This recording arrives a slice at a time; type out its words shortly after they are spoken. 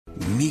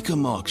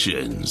Mecum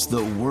Auctions,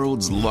 the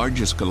world's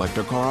largest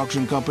collector car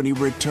auction company,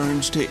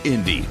 returns to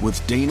Indy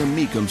with Dana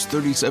Mecum's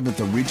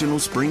 37th Regional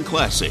Spring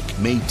Classic,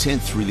 May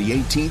 10th through the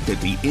 18th at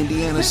the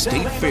Indiana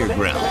State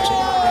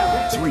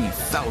Fairgrounds.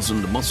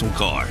 3,000 muscle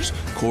cars,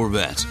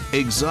 Corvettes,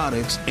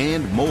 exotics,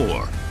 and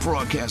more.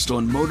 Broadcast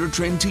on Motor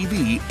Trend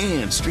TV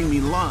and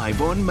streaming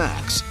live on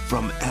Max.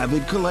 From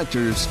avid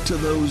collectors to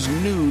those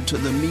new to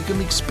the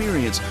Mecum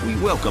experience, we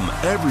welcome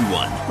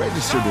everyone.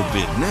 Register to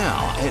bid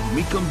now at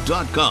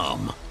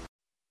Mecum.com.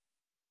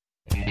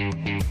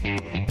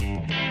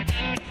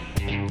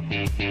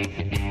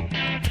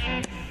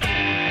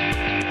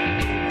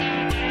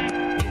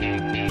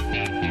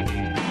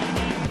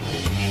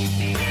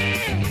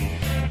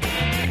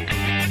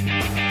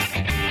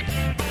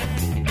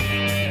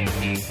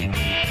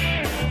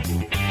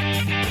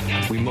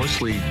 We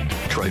mostly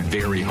try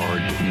very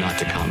hard not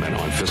to comment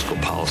on fiscal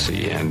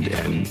policy and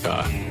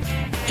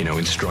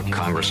instruct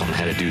Congress on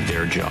how to do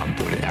their job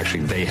when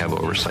actually they have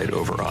oversight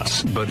over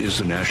us. But is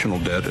the national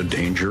debt a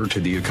danger to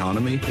the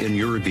economy, in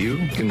your view?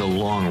 In the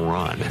long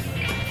run,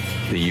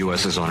 the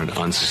U.S. is on an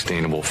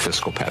unsustainable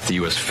fiscal path. The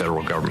U.S.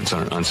 federal government's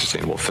on an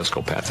unsustainable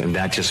fiscal path, and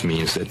that just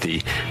means that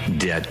the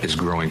debt is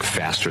growing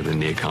faster than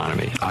the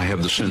economy. I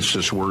have the sense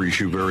this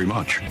worries you very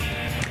much.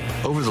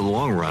 Over the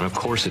long run, of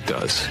course it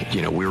does.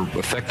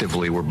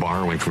 We're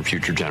borrowing from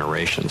future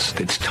generations.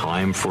 It's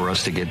time for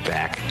us to get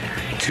back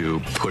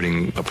to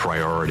putting a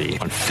priority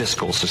on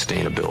fiscal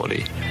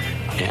sustainability,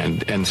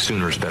 and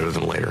sooner is better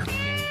than later.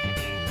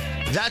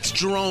 That's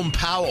Jerome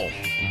Powell,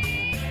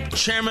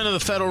 chairman of the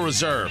Federal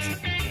Reserve.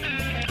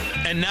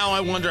 And now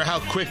I wonder how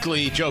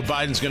quickly Joe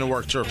Biden's going to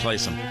work to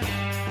replace him.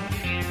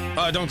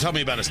 Don't tell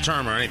me about his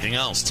term or anything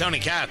else. Tony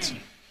Katz,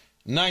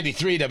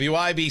 93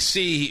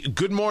 WIBC.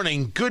 Good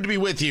morning. Good to be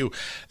with you.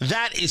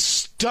 That is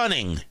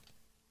stunning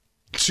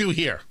to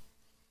hear.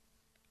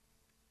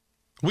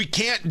 We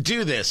can't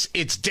do this.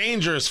 It's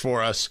dangerous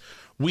for us.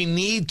 We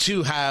need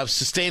to have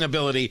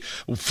sustainability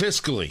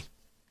fiscally.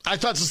 I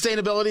thought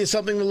sustainability is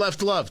something the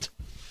left loved.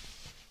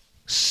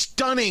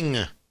 Stunning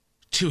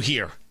to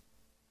hear.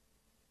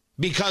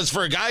 Because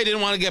for a guy who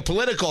didn't want to get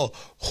political,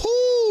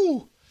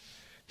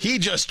 he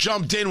just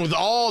jumped in with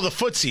all the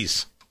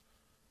footsies.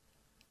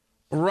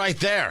 Right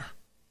there.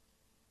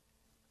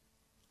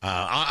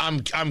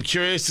 I'm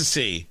curious to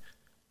see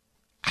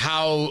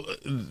how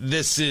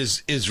this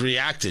is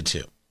reacted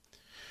to.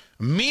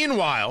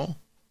 Meanwhile,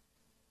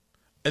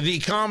 the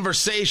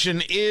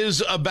conversation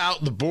is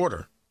about the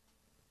border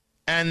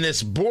and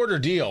this border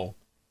deal.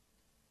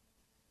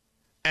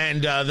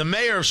 And the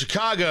mayor of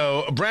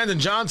Chicago, Brandon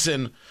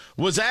Johnson,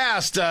 was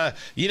asked,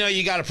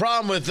 you got a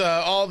problem with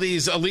all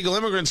these illegal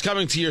immigrants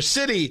coming to your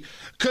city?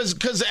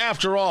 Because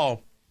after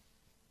all,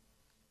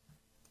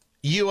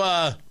 you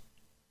love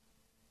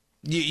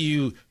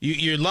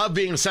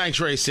being a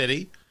sanctuary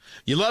city.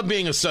 You love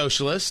being a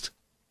socialist.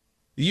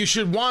 You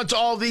should want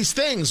all these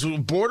things.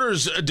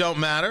 Borders don't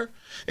matter.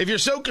 If you're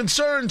so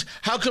concerned,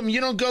 how come you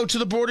don't go to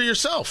the border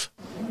yourself?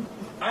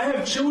 I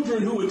have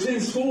children who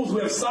attend schools who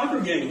have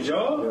soccer games,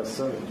 y'all. Yes,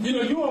 sir.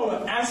 You all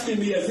are asking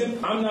me as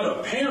if I'm not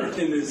a parent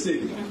in this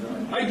city.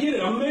 I get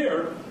it. I'm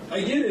there.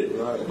 I get it.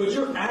 Right. But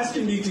you're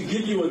asking me to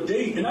give you a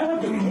date, and I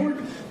have to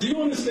court. Do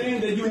you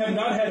understand that you have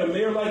not had a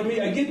mayor like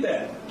me? I get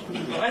that.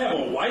 I have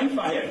a wife.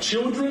 I have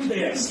children.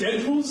 They have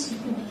schedules.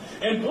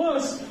 And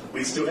plus,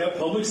 we still have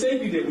public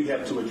safety that we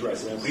have to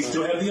address. We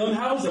still have the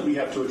unhoused that we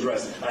have to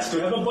address. I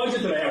still have a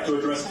budget that I have to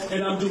address.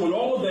 And I'm doing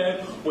all of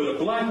that with a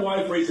black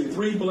wife raising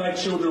 3 black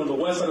children on the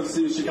west side of the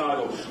city of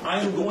Chicago. I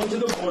am going to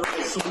the border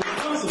as soon as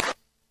possible.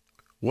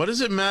 What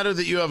does it matter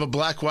that you have a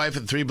black wife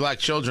and 3 black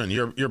children?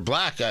 You're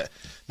black.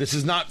 This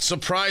is not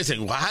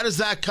surprising. Well, how does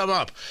that come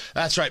up?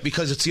 That's right,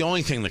 because it's the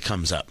only thing that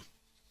comes up.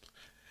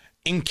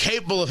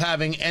 Incapable of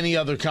having any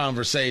other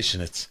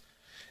conversation.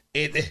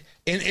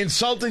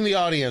 Insulting the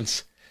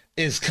audience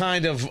is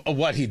kind of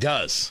what he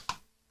does.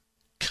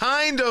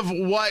 Kind of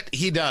what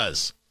he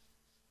does.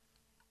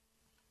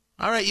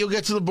 All right, you'll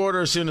get to the border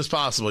as soon as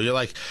possible. You're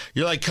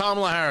like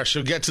Kamala Harris.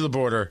 She'll get to the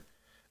border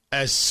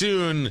as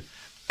soon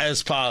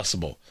as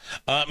possible.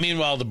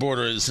 Meanwhile, the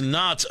border is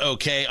not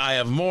okay. I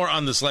have more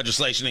on this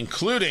legislation,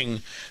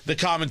 including the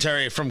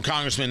commentary from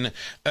Congressman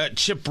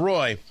Chip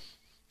Roy.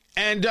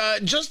 And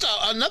just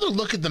another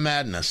look at the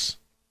madness.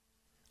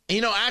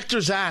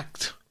 Actors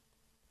act.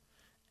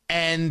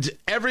 And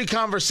every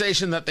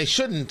conversation that they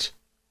shouldn't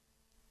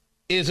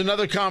is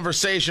another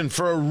conversation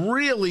for a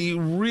really,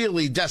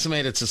 really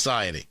decimated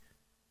society.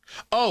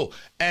 Oh,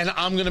 and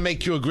I'm going to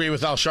make you agree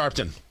with Al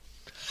Sharpton.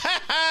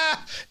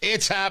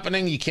 It's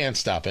happening. You can't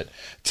stop it.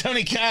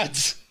 Tony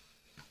Katz.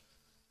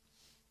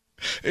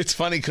 It's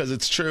funny because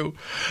it's true.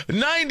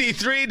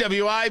 93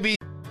 WIB.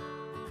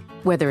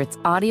 Whether it's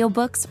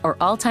audiobooks or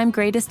all-time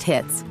greatest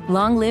hits,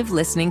 long live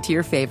listening to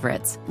your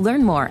favorites.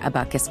 Learn more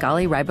about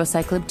Kisqali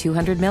Ribociclib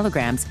 200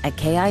 milligrams at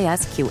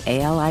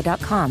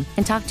KISQALI.com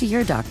and talk to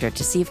your doctor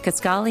to see if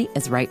Kisqali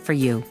is right for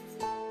you.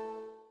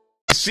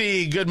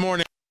 Good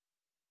morning.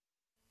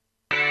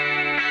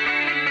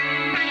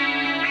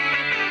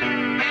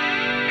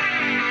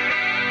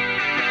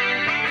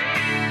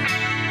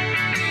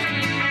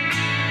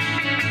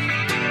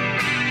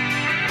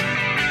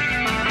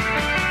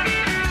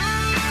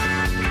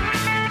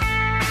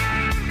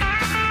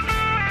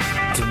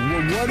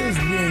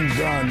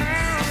 done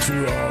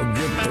to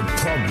get the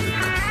public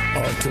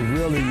to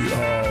really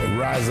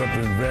rise up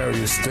in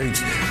various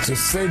states to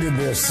say to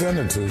their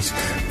senators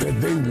that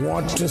they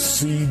want to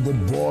see the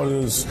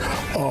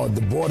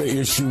border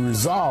issue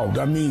resolved.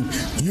 I mean,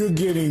 you're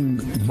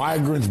getting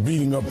migrants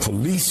beating up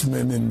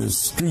policemen in the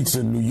streets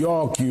in New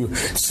York. You're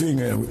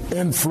seeing an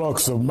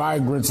influx of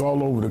migrants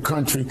all over the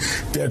country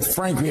that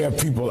frankly have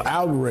people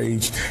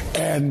outraged.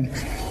 And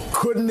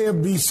couldn't there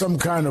be some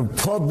kind of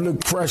public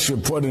pressure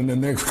put in the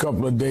next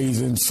couple of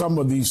days in some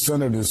of these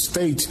senators'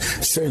 states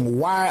saying,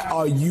 why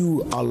are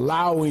you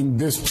allowing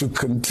this to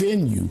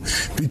continue?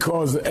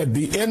 Because at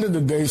the end of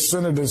the day,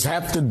 senators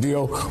have to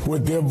deal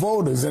with their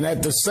voters. And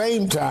at the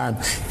same time,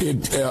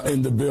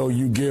 in the bill,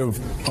 you give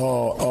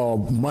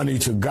money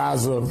to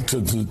Gaza,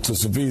 to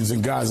civilians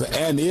in Gaza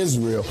and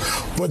Israel.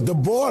 But the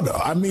border,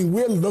 I mean,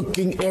 we're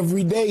looking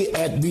every day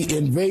at the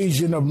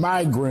invasion of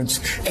migrants,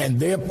 and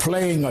they're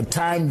playing a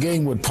time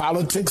game with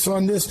politics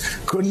on this.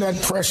 Couldn't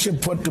that pressure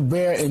put to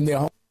bear in their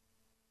home?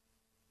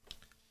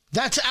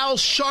 That's Al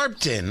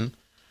Sharpton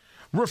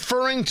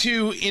referring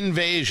to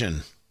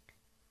invasion.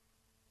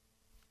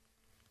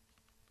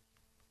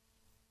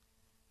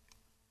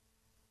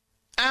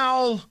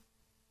 Al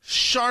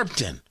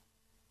Sharpton.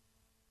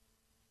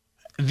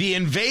 The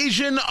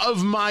invasion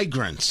of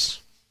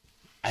migrants.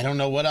 I don't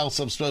know what else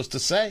I'm supposed to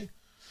say.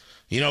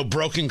 You know,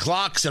 broken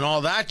clocks and all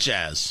that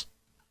jazz.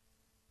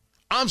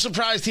 I'm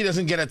surprised he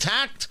doesn't get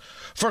attacked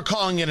for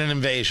calling it an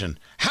invasion.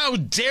 How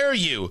dare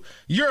you?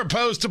 You're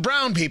opposed to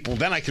brown people.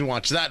 Then I can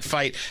watch that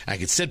fight. I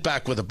can sit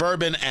back with a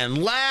bourbon and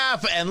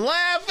laugh and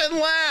laugh and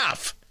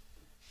laugh.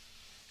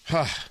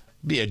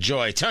 Be a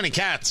joy. Tony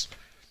Katz,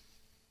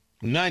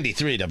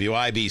 93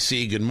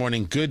 WIBC. Good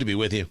morning. Good to be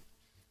with you.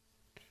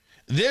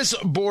 This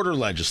border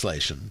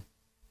legislation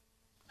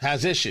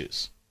has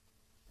issues,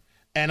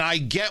 and I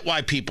get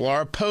why people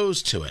are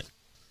opposed to it.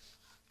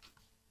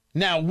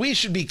 Now, we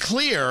should be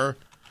clear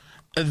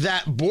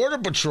that Border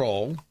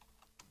Patrol,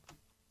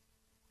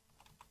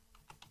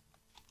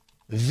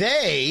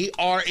 they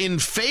are in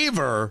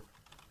favor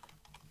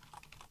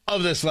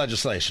of this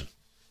legislation.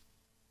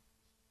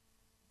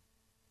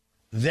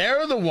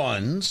 They're the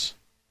ones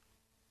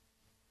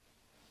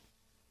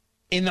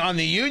on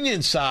the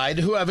union side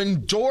who have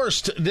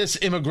endorsed this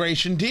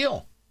immigration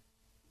deal.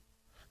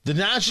 The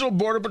National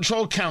Border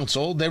Patrol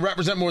Council, they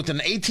represent more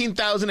than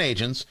 18,000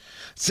 agents,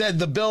 said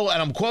the bill,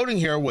 and I'm quoting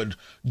here, would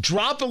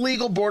drop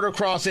illegal border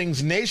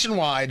crossings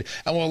nationwide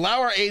and will allow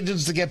our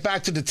agents to get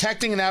back to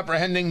detecting and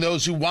apprehending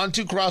those who want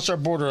to cross our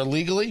border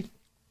illegally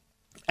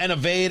and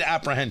evade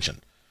apprehension.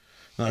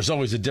 Now, there's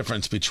always a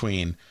difference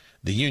between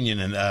the union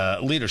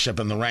and leadership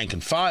and the rank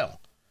and file.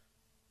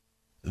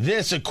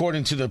 This,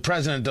 according to the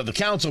president of the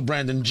council,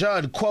 Brandon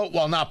Judd, quote,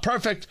 while not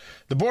perfect,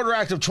 the Border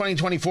Act of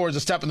 2024 is a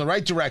step in the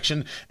right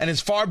direction and is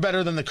far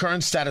better than the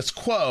current status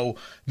quo.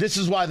 This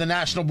is why the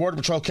National Border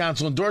Patrol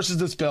Council endorses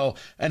this bill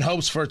and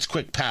hopes for its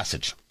quick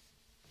passage.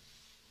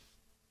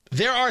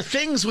 There are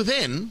things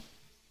within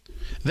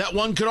that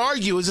one could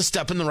argue is a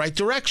step in the right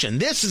direction.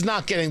 This is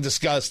not getting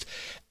discussed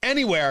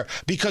anywhere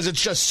because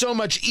it's just so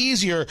much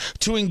easier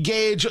to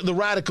engage the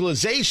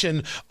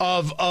radicalization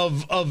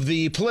of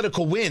the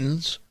political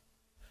winds.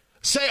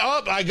 Say,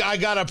 I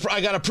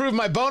gotta prove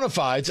my bona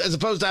fides, as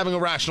opposed to having a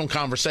rational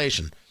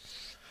conversation.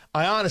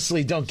 I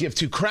honestly don't give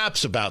two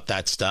craps about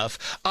that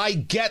stuff. I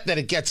get that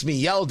it gets me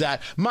yelled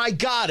at. My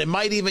God, it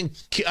might even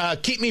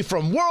keep me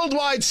from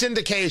worldwide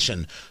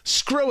syndication.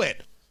 Screw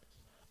it.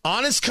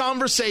 Honest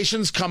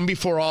conversations come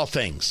before all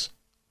things.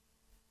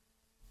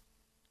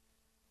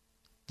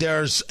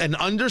 There's an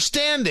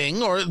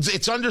understanding, or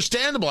it's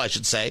understandable, I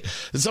should say,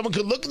 that someone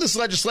could look at this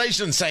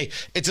legislation and say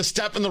it's a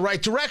step in the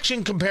right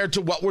direction compared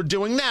to what we're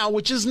doing now,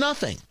 which is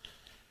nothing.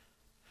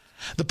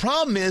 The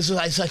problem is,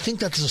 I think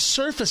that's a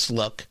surface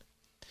look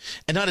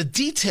and not a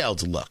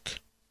detailed look.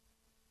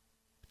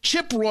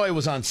 Chip Roy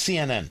was on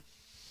CNN,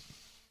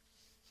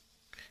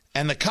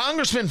 and the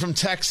congressman from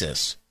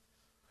Texas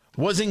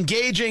was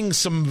engaging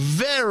some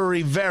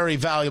very, very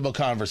valuable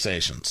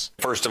conversations.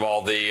 First of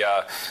all, the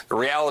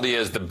reality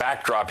is the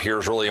backdrop here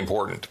is really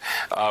important.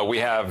 We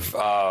have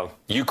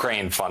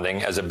Ukraine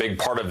funding as a big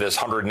part of this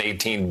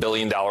 $118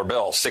 billion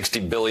bill,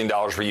 $60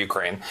 billion for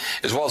Ukraine,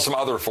 as well as some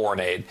other foreign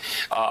aid,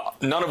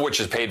 none of which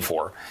is paid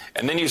for.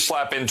 And then you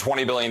slap in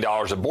 $20 billion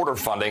of border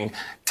funding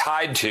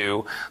tied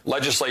to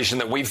legislation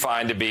that we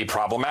find to be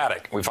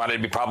problematic. We find it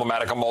to be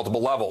problematic on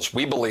multiple levels.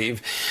 We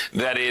believe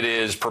that it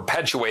is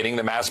perpetuating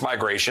the mass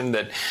migration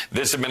that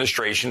this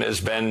administration has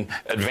been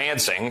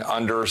advancing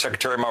under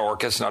Secretary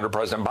Mayorkas and under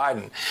President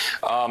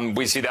Biden.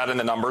 We see that in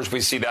the numbers. We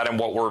see that in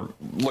what we're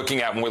looking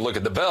at when we look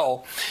at the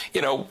bill.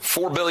 You know,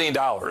 $4 billion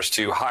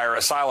to hire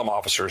asylum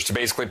officers to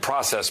basically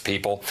process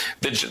people.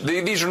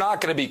 These are not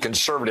going to be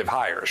conservative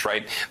hires,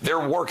 right?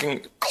 They're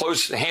working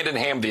close hand in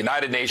hand with the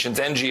United Nations,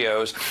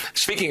 NGOs.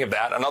 Speaking of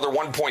that, another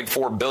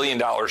 $1.4 billion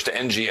to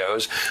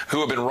NGOs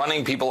who have been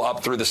running people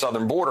up through the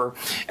southern border.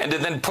 And to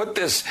then put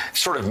this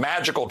sort of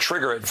magical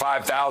trigger at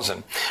 5,000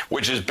 100,000,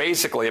 which is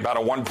basically about a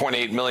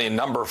 1.8 million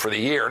number for the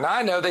year. Now,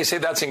 I know they say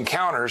that's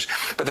encounters,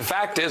 but the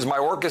fact is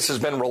Mayorkas has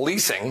been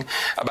releasing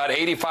about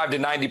 85 to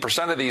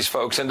 90% of these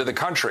folks into the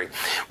country.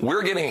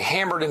 We're getting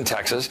hammered in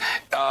Texas.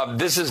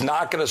 This is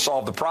not going to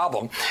solve the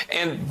problem.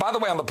 And by the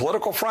way, on the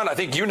political front, I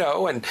think you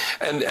know, and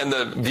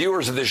the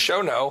viewers of this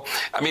show know,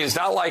 I mean, it's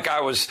not like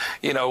I was,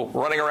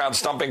 running around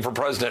stumping for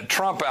President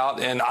Trump out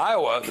in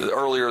Iowa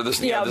earlier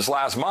this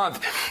last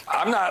month.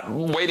 I'm not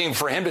waiting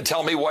for him to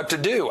tell me what to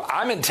do.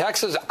 I'm in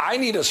Texas. I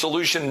need a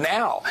solution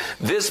now.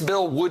 This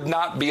bill would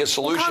not be a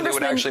solution. It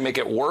would actually make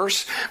it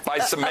worse by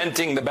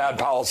cementing the bad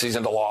policies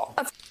into law.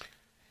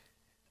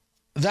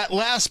 That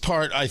last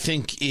part, I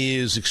think,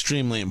 is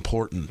extremely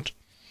important.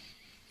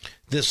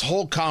 This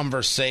whole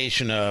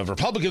conversation of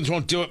Republicans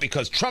won't do it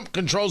because Trump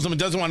controls them and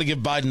doesn't want to give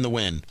Biden the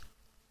win.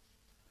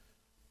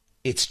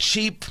 It's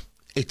cheap.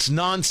 It's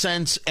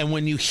nonsense. And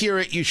when you hear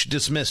it, you should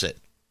dismiss it.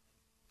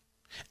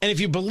 And if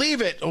you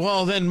believe it,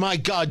 well, then, my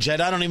God,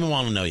 Jed, I don't even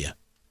want to know you.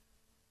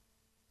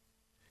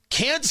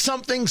 Can't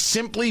something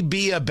simply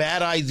be a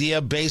bad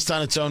idea based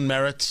on its own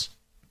merits?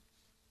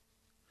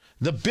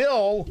 The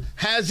bill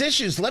has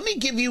issues. Let me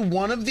give you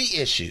one of the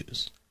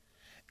issues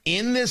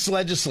in this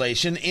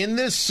legislation, in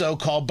this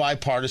so-called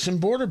bipartisan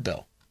border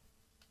bill.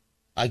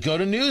 I go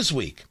to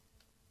Newsweek.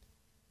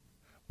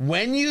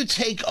 When you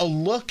take a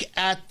look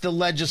at the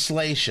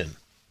legislation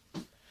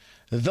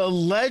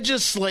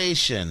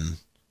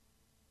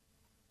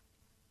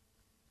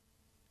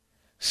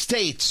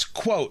states,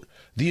 quote,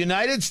 the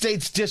United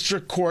States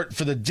District Court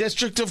for the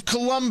District of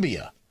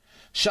Columbia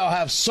shall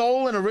have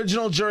sole and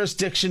original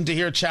jurisdiction to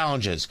hear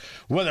challenges,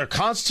 whether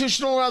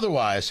constitutional or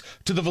otherwise,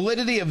 to the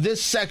validity of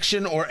this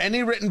section or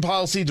any written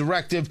policy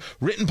directive,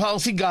 written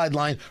policy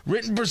guideline,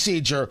 written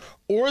procedure,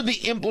 or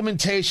the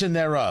implementation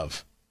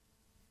thereof.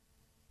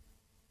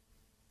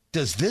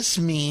 Does this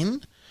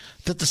mean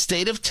that the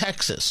state of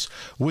Texas,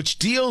 which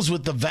deals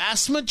with the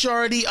vast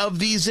majority of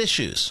these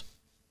issues,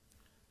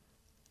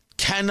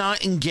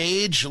 cannot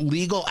engage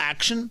legal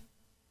action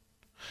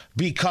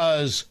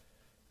because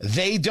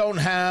they don't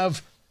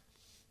have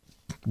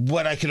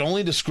what I can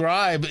only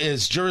describe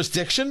as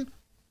jurisdiction?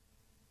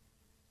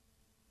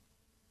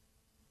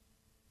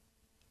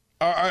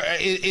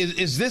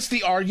 Is this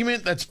the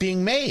argument that's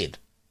being made?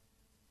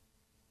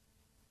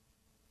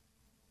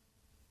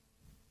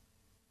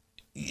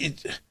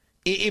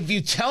 If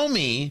you tell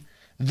me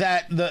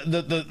that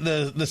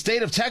the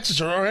state of Texas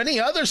or any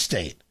other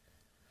state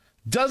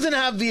doesn't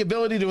have the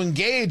ability to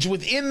engage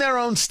within their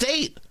own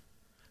state,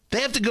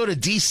 they have to go to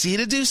D.C.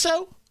 to do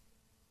so?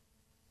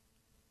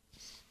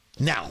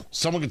 Now,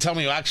 someone could tell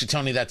me, actually,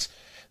 Tony, that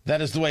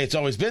is the way it's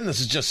always been.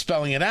 This is just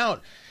spelling it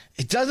out.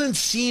 It doesn't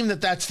seem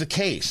that that's the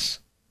case.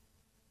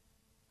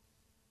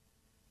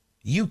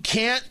 You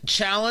can't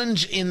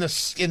challenge in the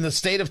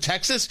state of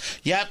Texas.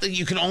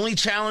 You can only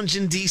challenge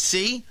in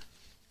D.C.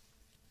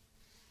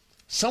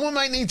 Someone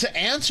might need to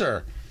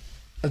answer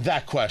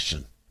that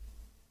question.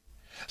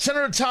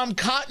 Senator Tom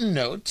Cotton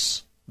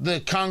notes,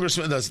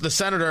 the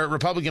senator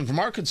Republican from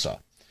Arkansas,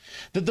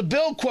 that the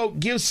bill, quote,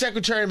 gives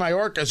Secretary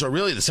Mayorkas, or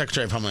really the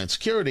Secretary of Homeland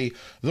Security,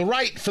 the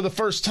right for the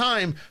first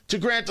time to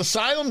grant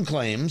asylum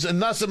claims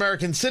and thus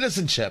American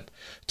citizenship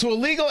to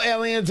illegal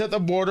aliens at the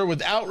border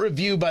without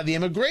review by the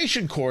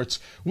immigration courts,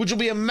 which will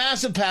be a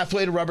massive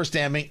pathway to rubber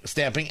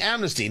stamping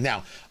amnesty.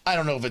 Now, I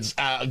don't know if it's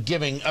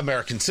giving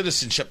American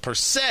citizenship per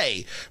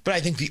se, but I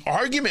think the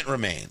argument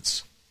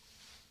remains.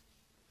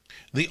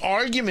 The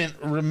argument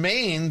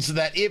remains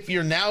that if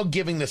you're now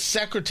giving the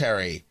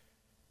secretary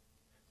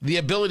the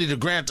ability to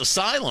grant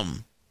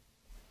asylum,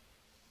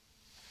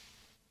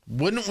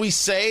 wouldn't we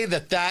say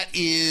that that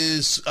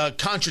is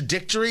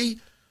contradictory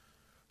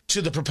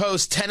to the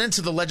proposed tenets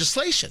of the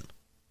legislation?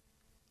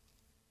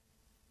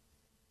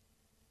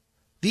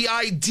 The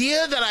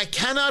idea that I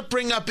cannot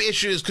bring up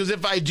issues because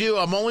if I do,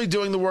 I'm only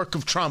doing the work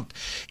of Trump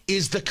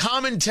is the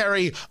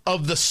commentary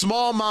of the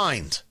small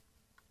mind.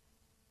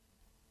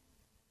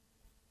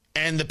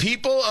 And the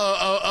people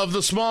of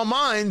the small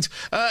mind,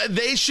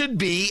 they should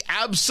be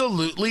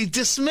absolutely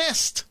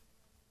dismissed.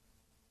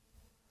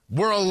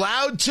 We're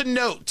allowed to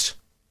note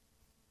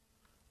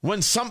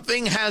when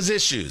something has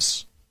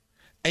issues.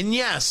 And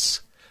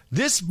yes,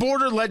 this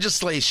border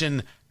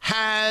legislation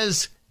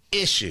has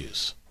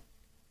issues.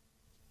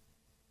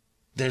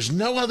 There's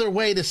no other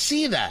way to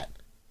see that.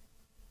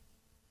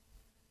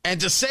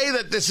 And to say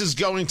that this is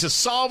going to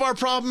solve our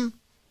problem,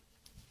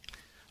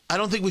 I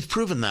don't think we've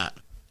proven that.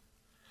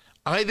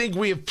 I think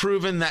we have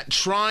proven that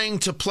trying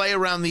to play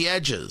around the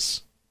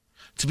edges,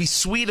 to be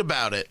sweet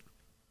about it,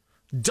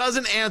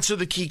 doesn't answer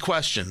the key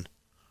question.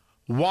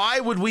 Why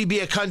would we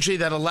be a country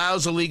that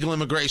allows illegal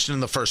immigration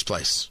in the first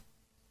place?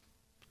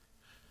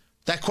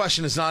 That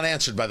question is not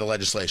answered by the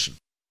legislation.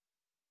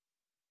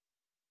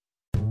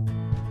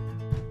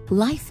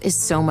 Life is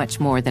so much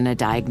more than a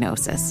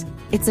diagnosis.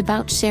 It's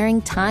about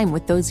sharing time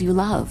with those you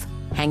love,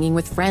 hanging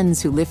with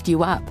friends who lift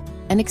you up,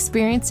 and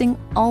experiencing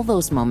all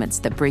those moments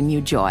that bring you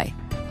joy.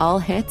 All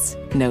hits,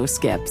 no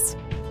skips.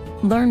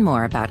 Learn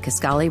more about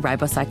Kisqali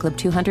Ribociclib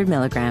 200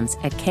 milligrams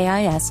at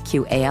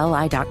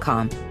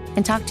KISQALI.com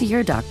and talk to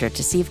your doctor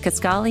to see if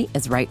Kisqali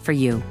is right for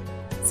you.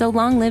 So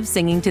long live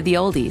singing to the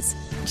oldies,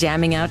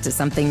 jamming out to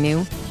something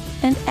new,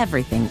 and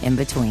everything in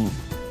between.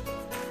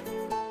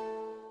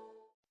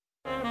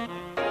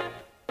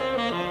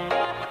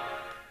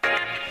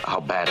 How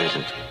bad is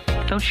it?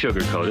 Don't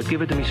sugarcoat it.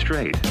 Give it to me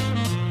straight.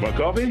 Want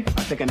coffee?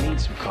 I think I need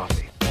some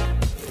coffee.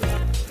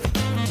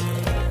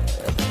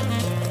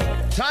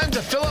 Time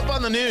to fill up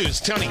on the news.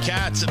 Tony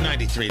Katz at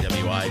 93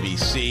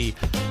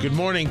 WIBC. Good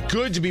morning.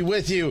 Good to be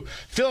with you.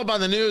 Fill up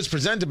on the news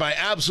presented by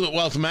Absolute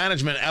Wealth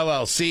Management,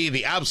 LLC,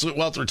 the Absolute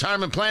Wealth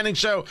Retirement Planning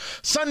Show.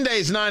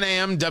 Sundays, 9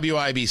 a.m.,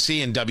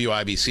 WIBC and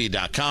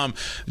WIBC.com.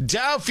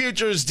 Dow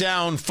futures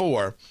down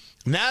 4.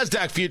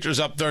 NASDAQ futures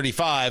up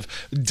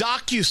 35.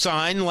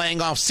 DocuSign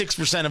laying off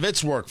 6% of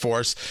its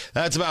workforce.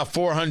 That's about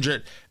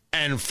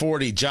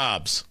 440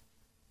 jobs.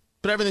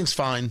 But everything's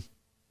fine.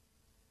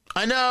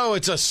 I know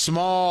it's a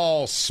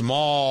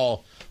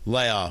small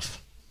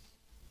layoff.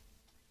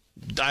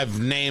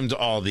 I've named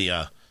all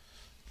the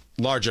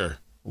larger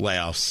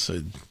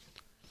layoffs.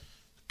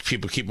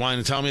 People keep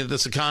wanting to tell me that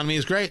this economy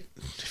is great.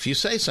 If you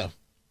say so.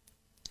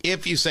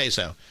 If you say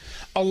so.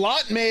 A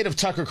lot made of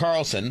Tucker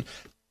Carlson,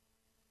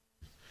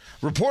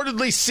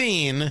 reportedly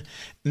seen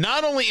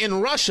not only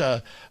in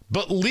Russia,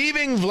 but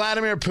leaving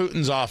Vladimir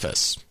Putin's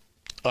office.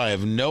 I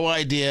have no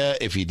idea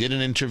if he did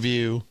an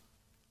interview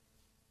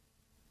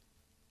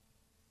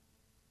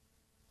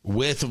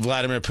with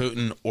Vladimir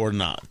Putin or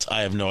not.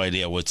 I have no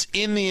idea what's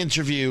in the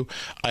interview.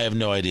 I have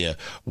no idea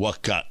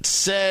what got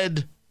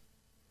said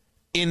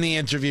in the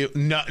interview.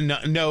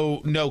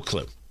 No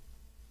clue.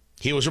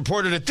 He was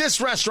reported at this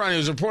restaurant. He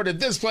was reported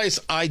at this place.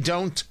 I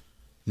don't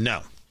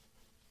know.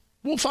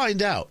 We'll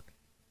find out.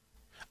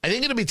 I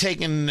think it'll be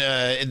taken.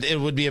 It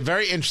would be a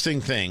very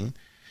interesting thing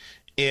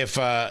if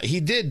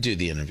he did do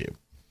the interview,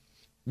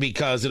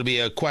 because it'll be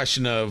a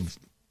question of,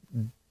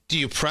 do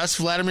you press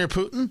Vladimir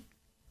Putin?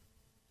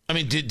 I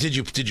mean, did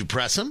you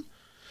press him?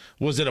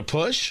 Was it a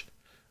push?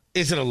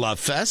 Is it a love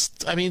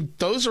fest? I mean,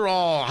 those are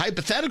all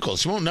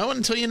hypotheticals. You won't know it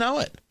until you know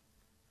it.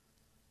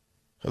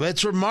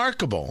 It's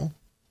remarkable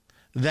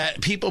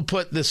that people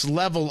put this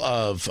level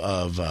of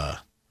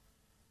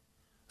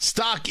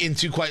stock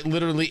into quite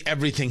literally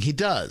everything he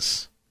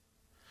does.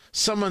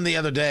 Someone the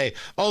other day,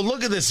 oh,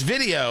 look at this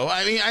video.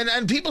 I mean,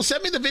 and people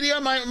sent me the video.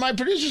 My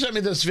producer sent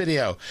me this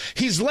video.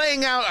 He's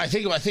laying out, I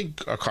think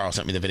Carl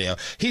sent me the video.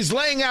 He's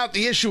laying out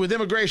the issue with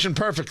immigration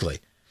perfectly.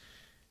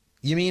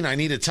 You mean I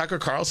needed Tucker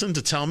Carlson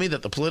to tell me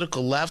that the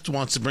political left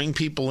wants to bring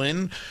people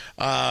in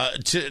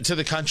to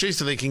the country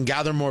so they can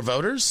gather more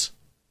voters?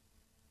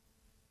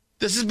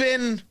 This has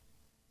been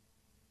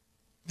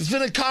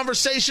a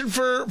conversation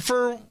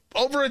for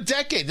over a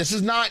decade. This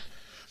is not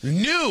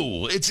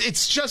new.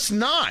 It's just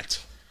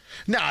not.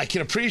 Now, I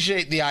can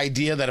appreciate the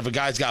idea that if a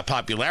guy's got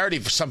popularity,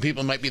 for some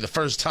people it might be the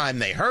first time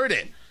they heard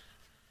it.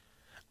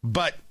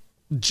 But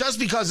just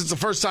because it's the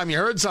first time you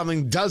heard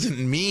something doesn't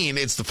mean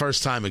it's the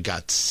first time it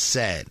got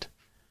said.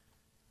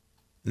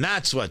 And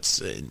that's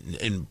what's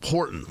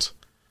important.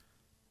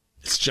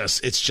 It's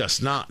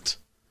just not.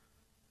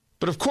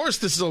 But of course,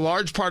 this is a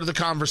large part of the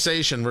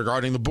conversation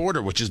regarding the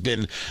border, which has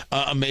been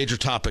a major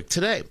topic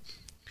today.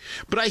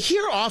 But I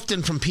hear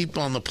often from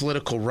people on the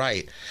political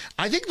right,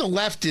 I think the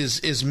left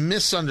is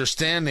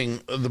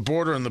misunderstanding the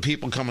border and the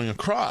people coming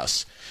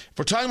across. If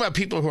we're talking about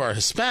people who are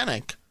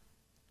Hispanic,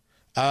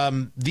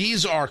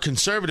 these are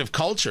conservative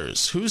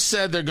cultures. Who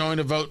said they're going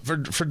to vote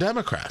for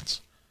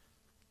Democrats?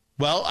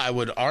 Well, I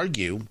would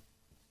argue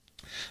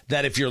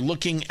that if you're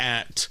looking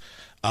at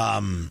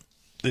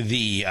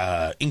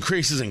the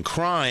increases in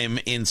crime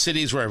in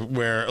cities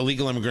where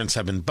illegal immigrants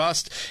have been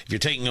bused, if you're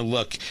taking a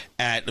look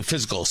at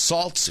physical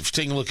assaults, if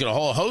you're taking a look at a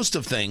whole host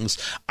of things,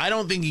 I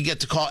don't think you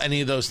get to call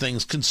any of those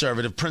things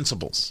conservative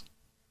principles.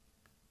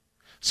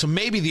 So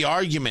maybe the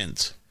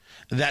argument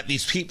that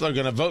these people are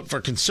going to vote for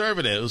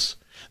conservatives,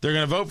 they're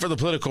going to vote for the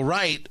political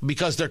right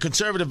because they're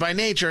conservative by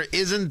nature,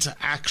 isn't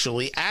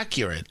actually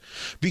accurate.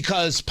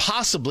 Because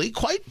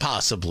quite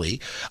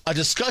possibly, a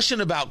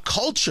discussion about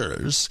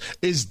cultures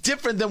is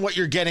different than what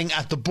you're getting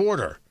at the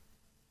border.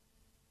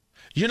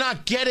 You're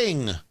not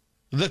getting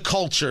the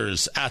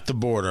cultures at the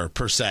border,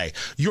 per se.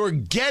 You're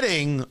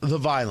getting the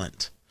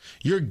violent.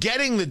 You're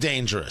getting the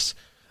dangerous.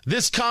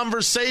 This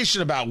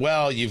conversation about,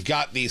 well, you've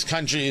got these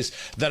countries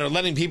that are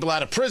letting people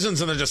out of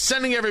prisons and they're just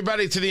sending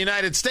everybody to the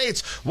United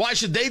States. Why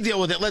should they deal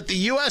with it? Let the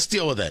U.S.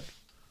 deal with it.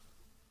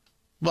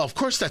 Well, of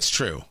course that's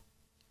true.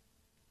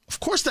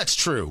 Of course that's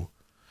true.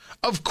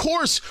 Of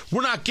course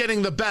we're not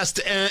getting the best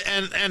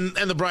and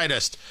the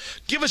brightest.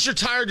 Give us your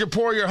tired, your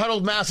poor, your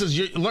huddled masses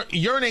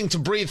yearning to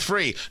breathe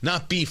free.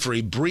 Not be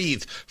free,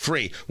 breathe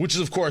free. Which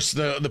is, of course,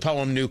 the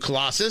poem New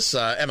Colossus,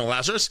 Emma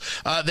Lazarus,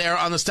 there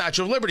on the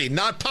Statue of Liberty.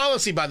 Not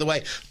policy, by the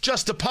way,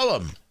 just a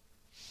poem.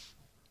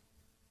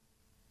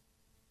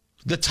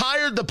 The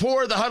tired, the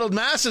poor, the huddled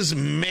masses,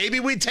 maybe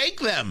we take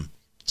them.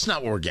 It's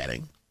not what we're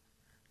getting.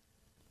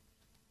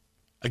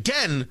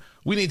 Again,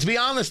 we need to be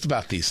honest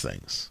about these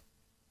things.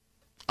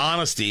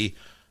 Honesty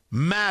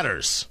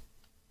matters.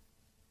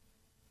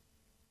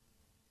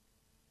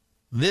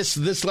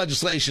 This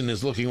legislation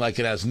is looking like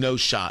it has no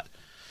shot.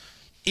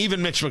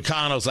 Even Mitch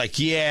McConnell's like,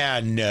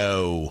 yeah,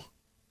 no.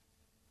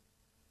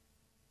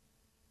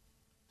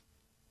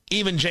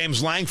 Even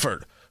James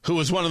Langford, who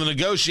was one of the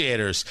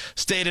negotiators,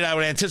 stated, I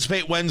would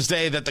anticipate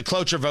Wednesday that the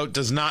cloture vote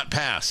does not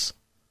pass,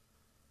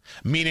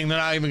 meaning they're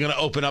not even going to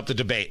open up the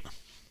debate.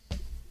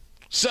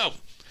 So,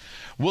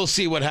 we'll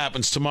see what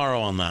happens tomorrow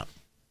on that.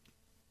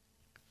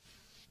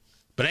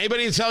 But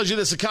anybody who tells you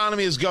this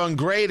economy is going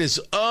great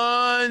is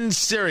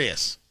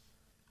unserious.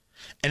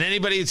 And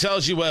anybody who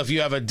tells you, well, if you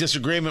have a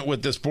disagreement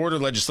with this border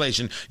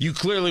legislation, you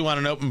clearly want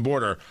an open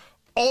border,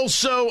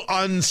 also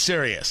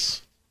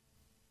unserious.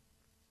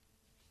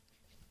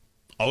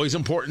 Always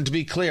important to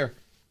be clear.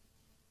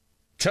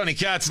 Tony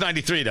Katz,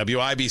 93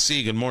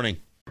 WIBC. Good morning.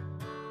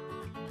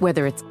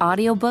 Whether it's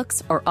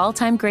audiobooks or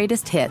all-time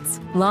greatest hits,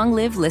 long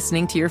live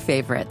listening to your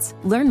favorites.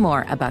 Learn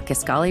more about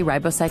Kisqali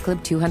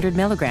Ribociclib 200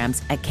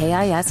 milligrams at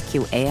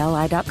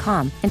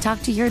KISQALI.com and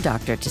talk to your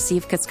doctor to see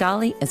if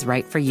Kisqali is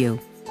right for you.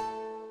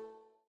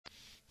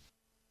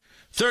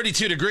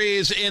 32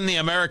 degrees in the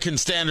American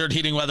Standard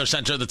Heating Weather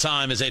Center. The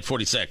time is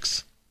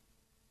 8:46.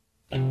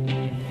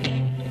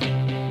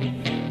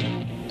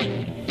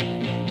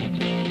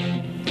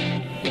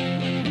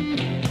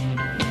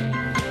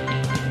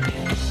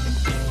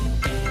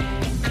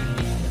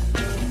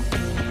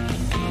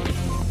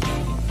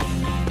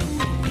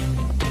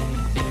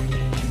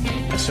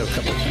 So a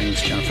couple of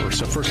things, Jennifer.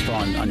 So first of all,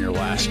 on your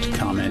last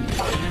comment,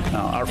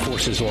 our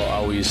forces will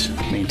always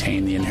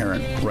maintain the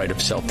inherent right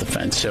of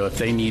self-defense. So if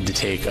they need to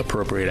take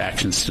appropriate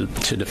actions to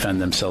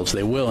defend themselves,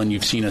 they will, and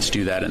you've seen us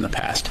do that in the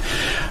past.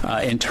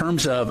 In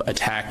terms of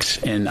attacks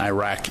in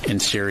Iraq and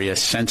Syria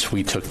since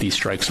we took these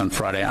strikes on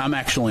Friday, I'm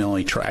actually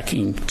only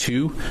tracking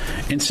 2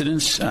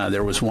 incidents.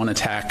 There was one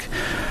attack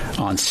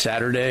on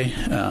Saturday,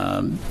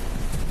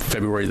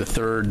 February the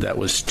 3rd, that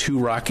was 2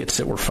 rockets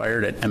that were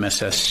fired at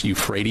MSS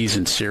Euphrates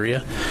in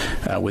Syria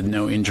with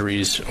no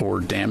injuries or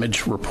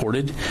damage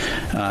reported.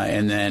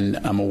 And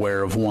then I'm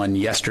aware of one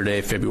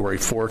yesterday, February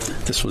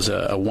 4th. This was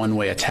a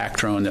one-way attack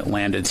drone that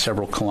landed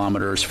several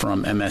kilometers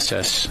from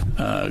MSS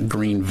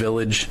Green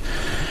Village.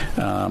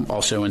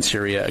 Also in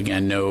Syria,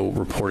 again, no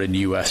reported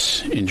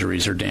U.S.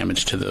 injuries or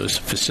damage to those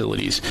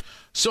facilities.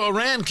 So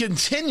Iran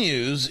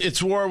continues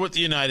its war with the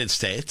United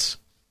States.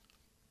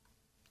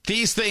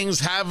 These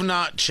things have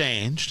not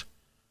changed.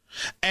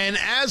 And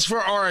as for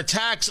our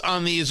attacks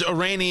on these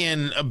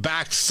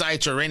Iranian-backed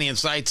sites, or Iranian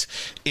sites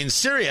in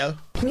Syria...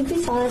 Can you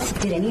please tell us,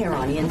 did any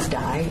Iranians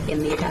die in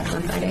the attacks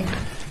on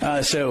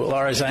Friday? So,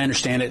 Laura, as I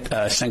understand it,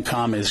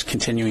 CENTCOM is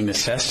continuing to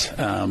assess,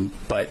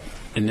 but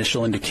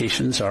initial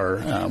indications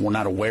are we're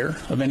not aware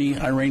of any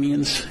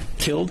Iranians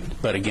killed.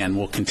 But again,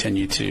 we'll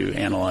continue to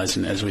analyze,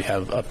 and as we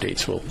have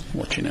updates, we'll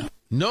let you know.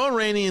 No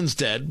Iranians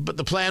dead, but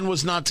the plan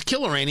was not to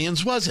kill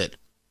Iranians, was it?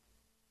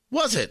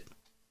 Was it?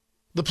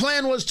 The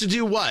plan was to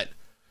do what?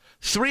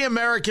 3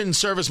 American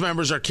service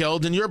members are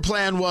killed, and your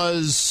plan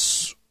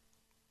was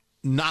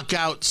knock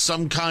out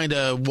some kind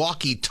of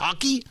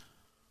walkie-talkie?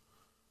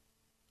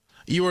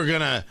 You were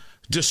going to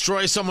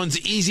destroy someone's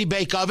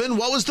easy-bake oven?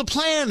 What was the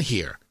plan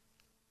here?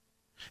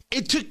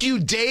 It took you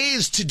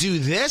days to do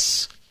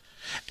this,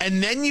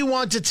 and then you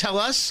want to tell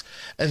us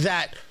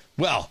that,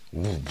 well,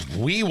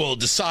 we will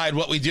decide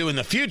what we do in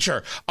the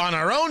future on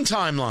our own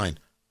timeline.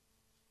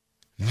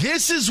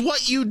 This is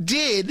what you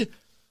did.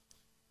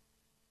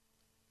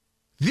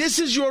 This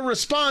is your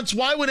response.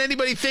 Why would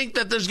anybody think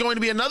that there's going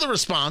to be another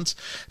response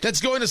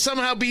that's going to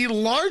somehow be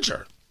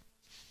larger?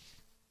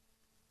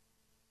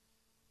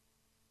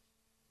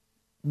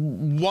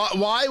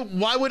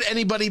 Why would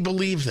anybody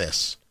believe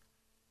this?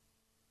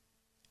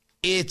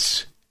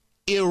 It's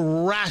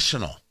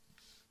irrational.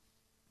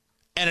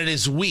 And it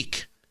is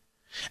weak.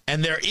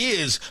 And there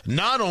is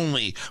not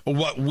only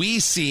what we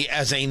see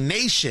as a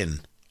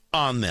nation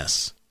on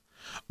this,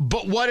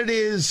 but what it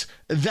is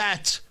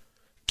that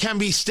can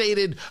be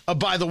stated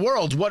by the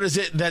world. What is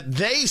it that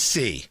they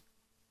see?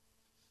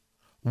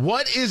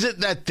 What is it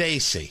that they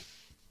see?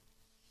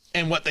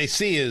 And what they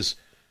see is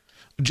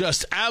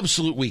just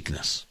absolute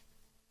weakness.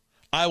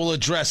 I will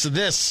address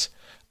this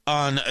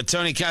on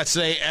Tony Katz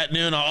today at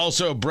noon. I'll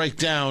also break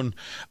down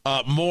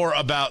more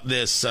about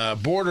this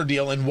border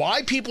deal and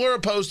why people are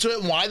opposed to it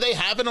and why they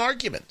have an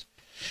argument.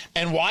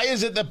 And why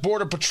is it that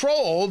Border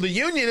Patrol, the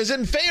union, is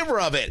in favor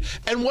of it?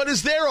 And what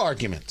is their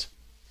argument?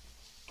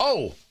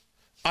 Oh,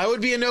 I would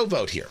be a no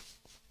vote here.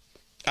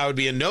 I would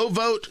be a no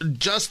vote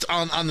just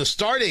on the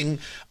starting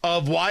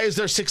of why is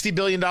there $60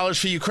 billion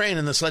for Ukraine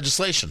in this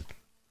legislation?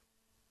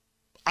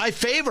 I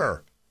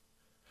favor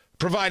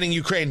providing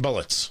Ukraine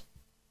bullets.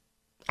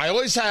 I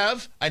always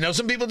have. I know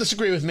some people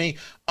disagree with me.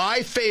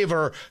 I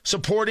favor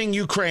supporting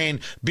Ukraine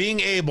being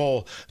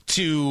able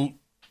to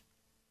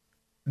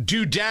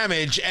do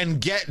damage and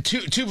get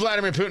to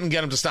Vladimir Putin and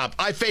get him to stop.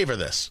 I favor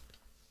this.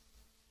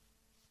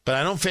 But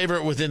I don't favor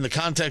it within the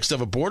context of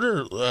a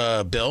border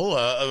bill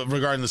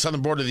regarding the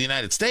southern border of the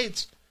United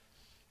States.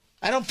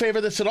 I don't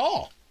favor this at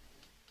all.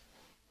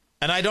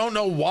 And I don't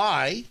know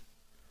why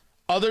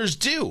Others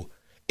do.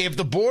 If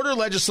the border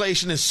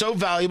legislation is so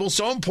valuable,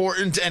 so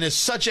important, and is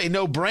such a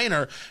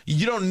no-brainer,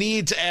 you don't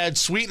need to add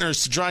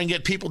sweeteners to try and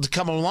get people to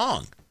come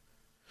along.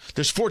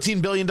 There's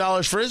 $14 billion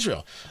for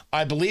Israel.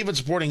 I believe in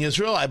supporting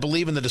Israel. I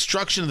believe in the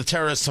destruction of the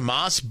terrorist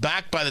Hamas,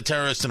 backed by the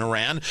terrorists in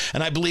Iran.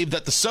 And I believe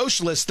that the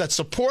socialists that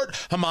support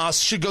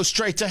Hamas should go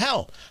straight to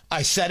hell.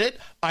 I said it.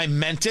 I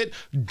meant it.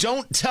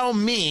 Don't tell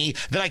me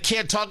that I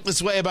can't talk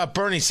this way about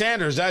Bernie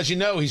Sanders. As you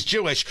know, he's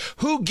Jewish.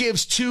 Who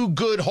gives two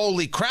good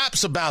holy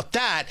craps about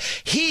that?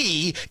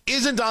 He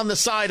isn't on the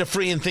side of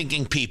free and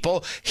thinking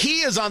people.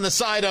 He is on the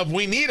side of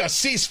we need a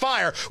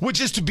ceasefire,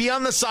 which is to be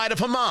on the side of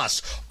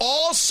Hamas.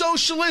 All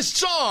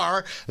socialists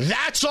are.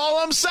 That's all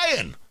I'm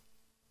saying.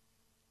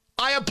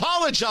 I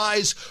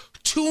apologize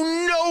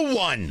to no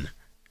one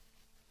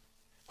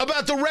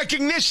about the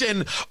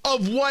recognition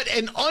of what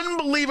an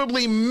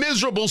unbelievably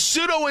miserable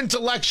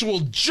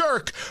pseudo-intellectual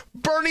jerk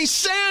Bernie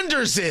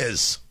Sanders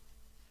is.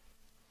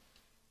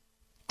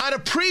 I'd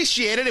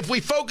appreciate it if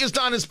we focused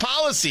on his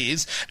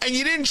policies and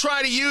you didn't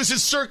try to use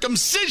his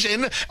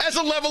circumcision as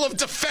a level of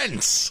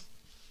defense.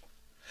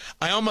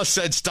 I almost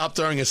said stop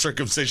throwing a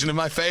circumcision in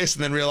my face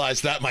and then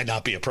realized that might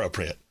not be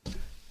appropriate.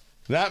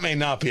 That may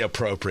not be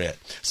appropriate.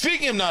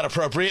 Speaking of not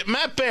appropriate,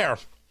 Matt Baer,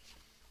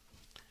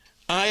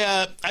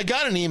 I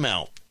got an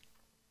email.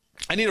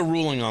 I need a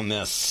ruling on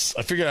this.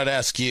 I figured I'd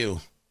ask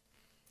you.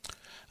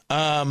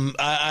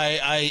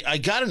 I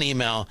got an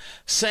email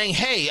saying,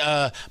 hey,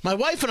 my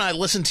wife and I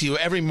listen to you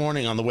every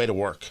morning on the way to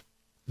work.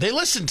 They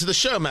listen to the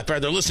show, Matt Baer.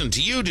 They're listening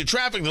to you, do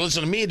traffic. They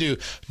listen to me, do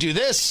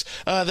this.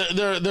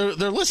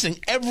 They're listening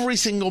every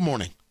single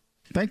morning.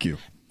 Thank you.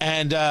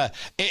 And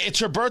it's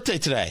her birthday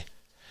today.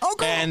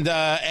 Okay.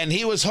 And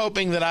he was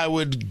hoping that I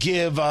would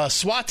give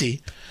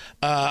Swati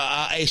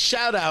a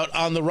shout out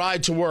on the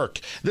ride to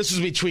work. This was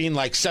between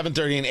like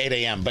 7:30 and 8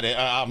 a.m., but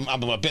I'm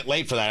a bit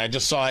late for that. I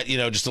just saw it,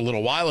 just a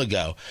little while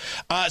ago.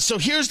 So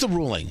here's the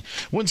ruling: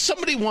 when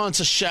somebody wants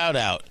a shout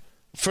out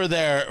for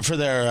their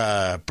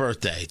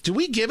birthday, do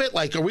we give it?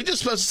 Like, are we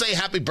just supposed to say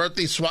happy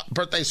birthday,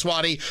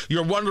 Swati?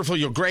 You're wonderful.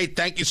 You're great.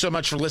 Thank you so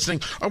much for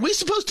listening. Are we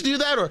supposed to do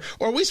that, or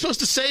are we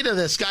supposed to say to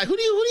this guy, who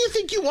do you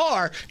think you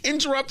are,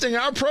 interrupting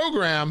our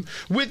program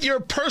with your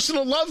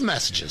personal love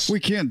messages?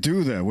 We can't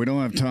do that. We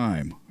don't have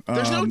time.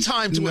 There's no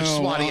time to wish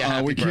Swati a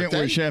happy birthday. We can't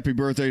wish happy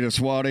birthday to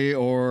Swati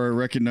or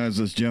recognize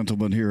this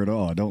gentleman here at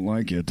all. I don't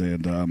like it,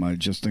 and I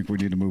just think we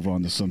need to move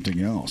on to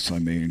something else. I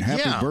mean,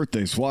 happy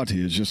birthday,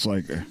 Swati, is just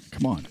like,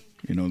 come on.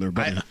 They're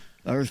better.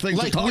 There are things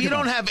like we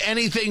don't have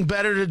anything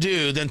better to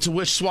do than to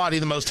wish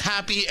Swati the most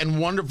happy and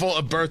wonderful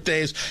of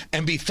birthdays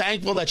and be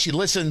thankful that she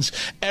listens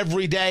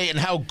every day and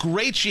how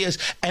great she is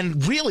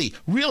and really,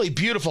 really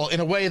beautiful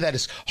in a way that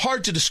is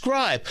hard to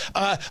describe.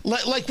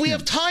 Like we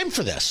have time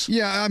for this.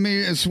 Yeah, I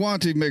mean,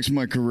 Swati makes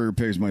my career,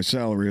 pays my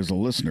salary as a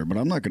listener, but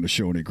I'm not going to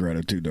show any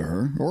gratitude to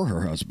her or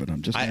her husband.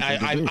 I'm just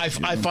I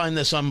find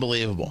this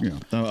unbelievable. Yeah.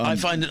 I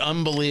find it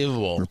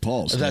unbelievable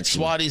that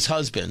Swati's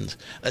husband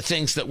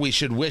thinks that we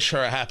should wish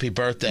her a happy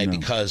birthday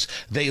because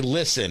they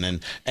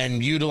listen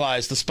and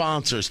utilize the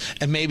sponsors,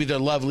 and maybe they're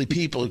lovely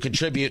people who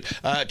contribute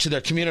to their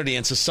community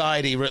and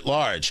society writ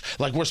large.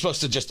 Like we're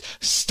supposed to just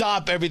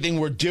stop everything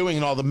we're doing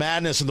and all the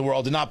madness in the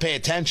world and not pay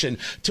attention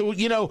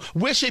to,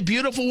 wish a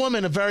beautiful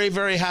woman a very,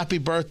 very happy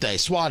birthday.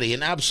 Swati,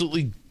 an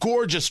absolutely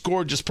gorgeous,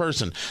 gorgeous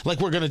person. Like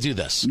we're going to do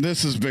this.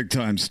 This is big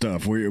time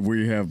stuff.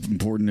 We have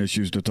important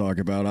issues to talk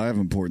about. I have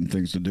important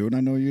things to do, and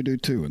I know you do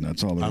too, and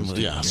that's all there is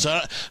to it.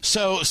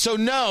 So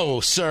no,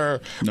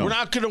 sir. No. We're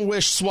not going to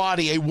wish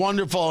Swati a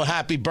wonderful,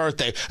 happy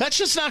birthday. That's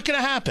just not going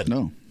to happen.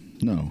 No.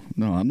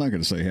 I'm not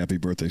going to say happy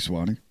birthday,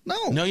 Swati.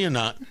 No, you're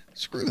not.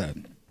 Screw that.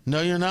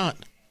 No, you're not.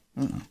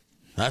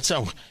 That's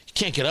how. You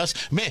can't get us.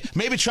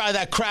 Maybe try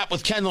that crap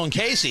with Kendall and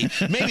Casey.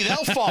 Maybe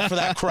they'll fall for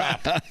that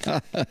crap.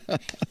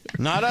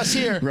 Not us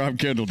here. Rob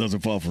Kendall doesn't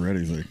fall for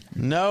anything.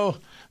 No.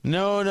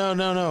 That's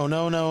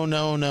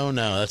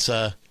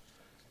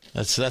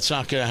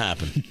not going to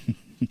happen.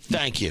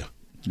 Thank you.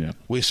 Yeah.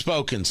 We've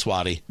spoken,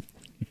 Swati.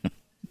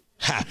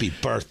 Happy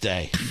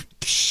birthday.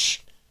 Psh.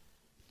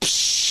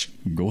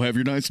 Go have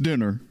your nice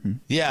dinner.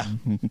 Yeah.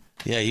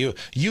 Yeah, you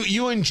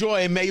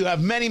enjoy, and may you have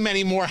many,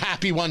 many more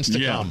happy ones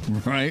to come.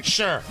 Right?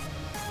 Sure.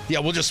 Yeah,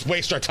 we'll just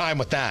waste our time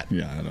with that.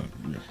 Yeah, I don't.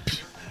 Yeah.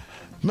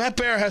 Matt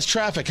Baer has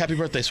traffic. Happy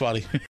birthday, Swati.